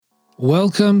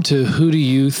Welcome to Who Do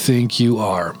You Think You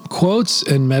Are? Quotes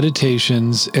and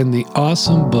meditations and the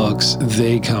awesome books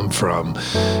they come from.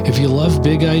 If you love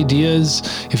big ideas,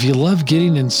 if you love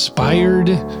getting inspired,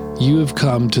 you have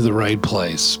come to the right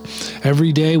place.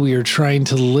 Every day we are trying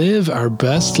to live our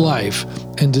best life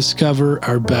and discover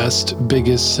our best,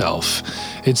 biggest self.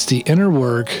 It's the inner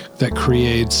work that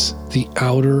creates the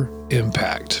outer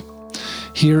impact.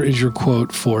 Here is your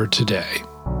quote for today.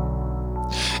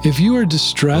 If you are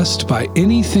distressed by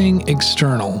anything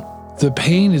external, the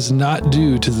pain is not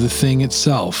due to the thing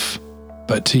itself,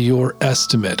 but to your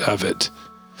estimate of it.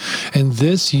 And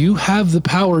this you have the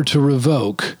power to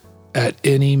revoke at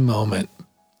any moment.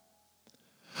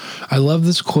 I love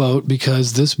this quote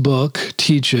because this book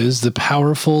teaches the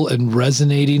powerful and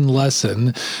resonating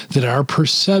lesson that our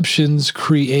perceptions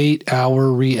create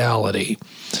our reality.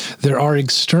 There are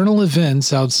external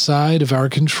events outside of our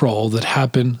control that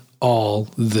happen all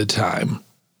the time.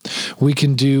 We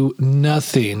can do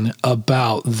nothing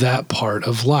about that part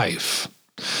of life.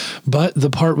 But the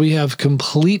part we have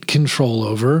complete control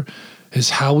over is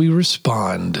how we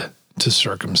respond to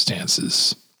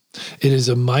circumstances. It is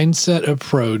a mindset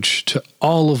approach to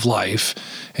all of life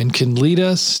and can lead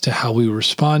us to how we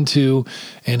respond to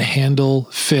and handle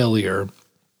failure,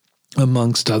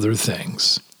 amongst other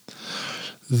things.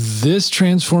 This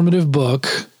transformative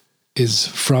book is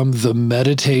from the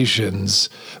Meditations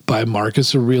by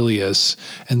Marcus Aurelius,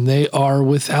 and they are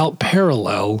without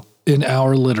parallel in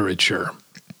our literature.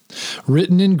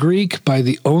 Written in Greek by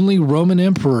the only Roman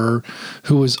emperor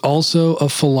who was also a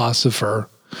philosopher,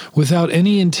 without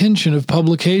any intention of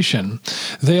publication,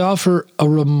 they offer a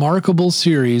remarkable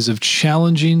series of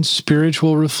challenging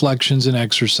spiritual reflections and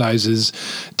exercises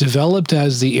developed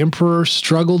as the emperor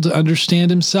struggled to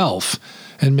understand himself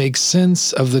and make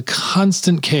sense of the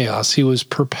constant chaos he was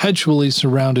perpetually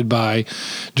surrounded by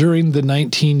during the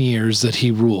 19 years that he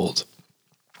ruled.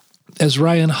 As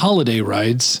Ryan Holiday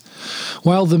writes,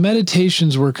 while the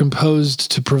meditations were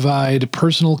composed to provide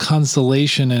personal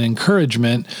consolation and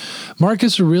encouragement,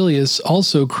 Marcus Aurelius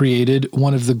also created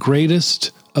one of the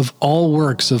greatest of all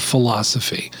works of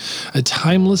philosophy, a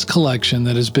timeless collection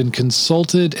that has been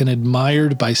consulted and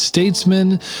admired by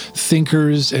statesmen,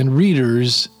 thinkers, and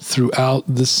readers throughout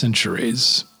the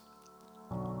centuries.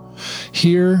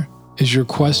 Here is your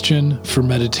question for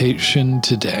meditation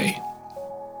today.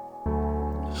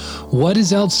 What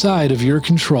is outside of your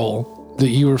control that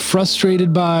you are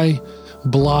frustrated by,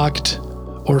 blocked,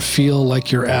 or feel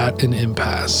like you're at an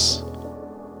impasse?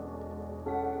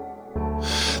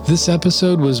 This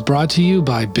episode was brought to you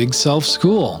by Big Self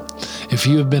School. If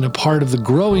you have been a part of the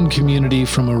growing community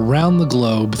from around the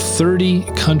globe, 30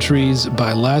 countries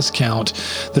by last count,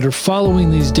 that are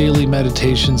following these daily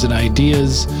meditations and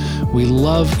ideas, we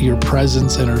love your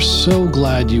presence and are so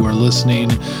glad you are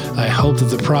listening. I hope that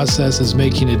the process is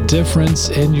making a difference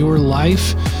in your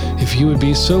life. If you would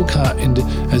be so kind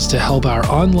as to help our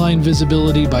online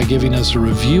visibility by giving us a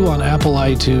review on Apple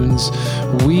iTunes,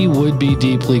 we would be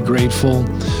deeply grateful.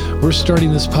 We're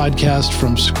starting this podcast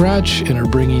from scratch and are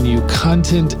bringing you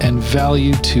content and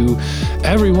value to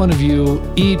every one of you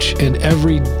each and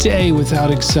every day without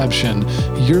exception.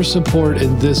 Your support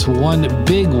in this one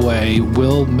big way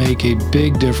will make a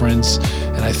big difference,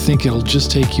 and I think it'll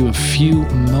just take you a few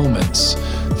moments.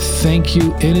 Thank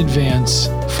you in advance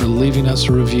for leaving us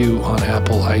a review on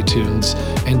Apple iTunes,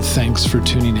 and thanks for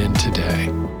tuning in today.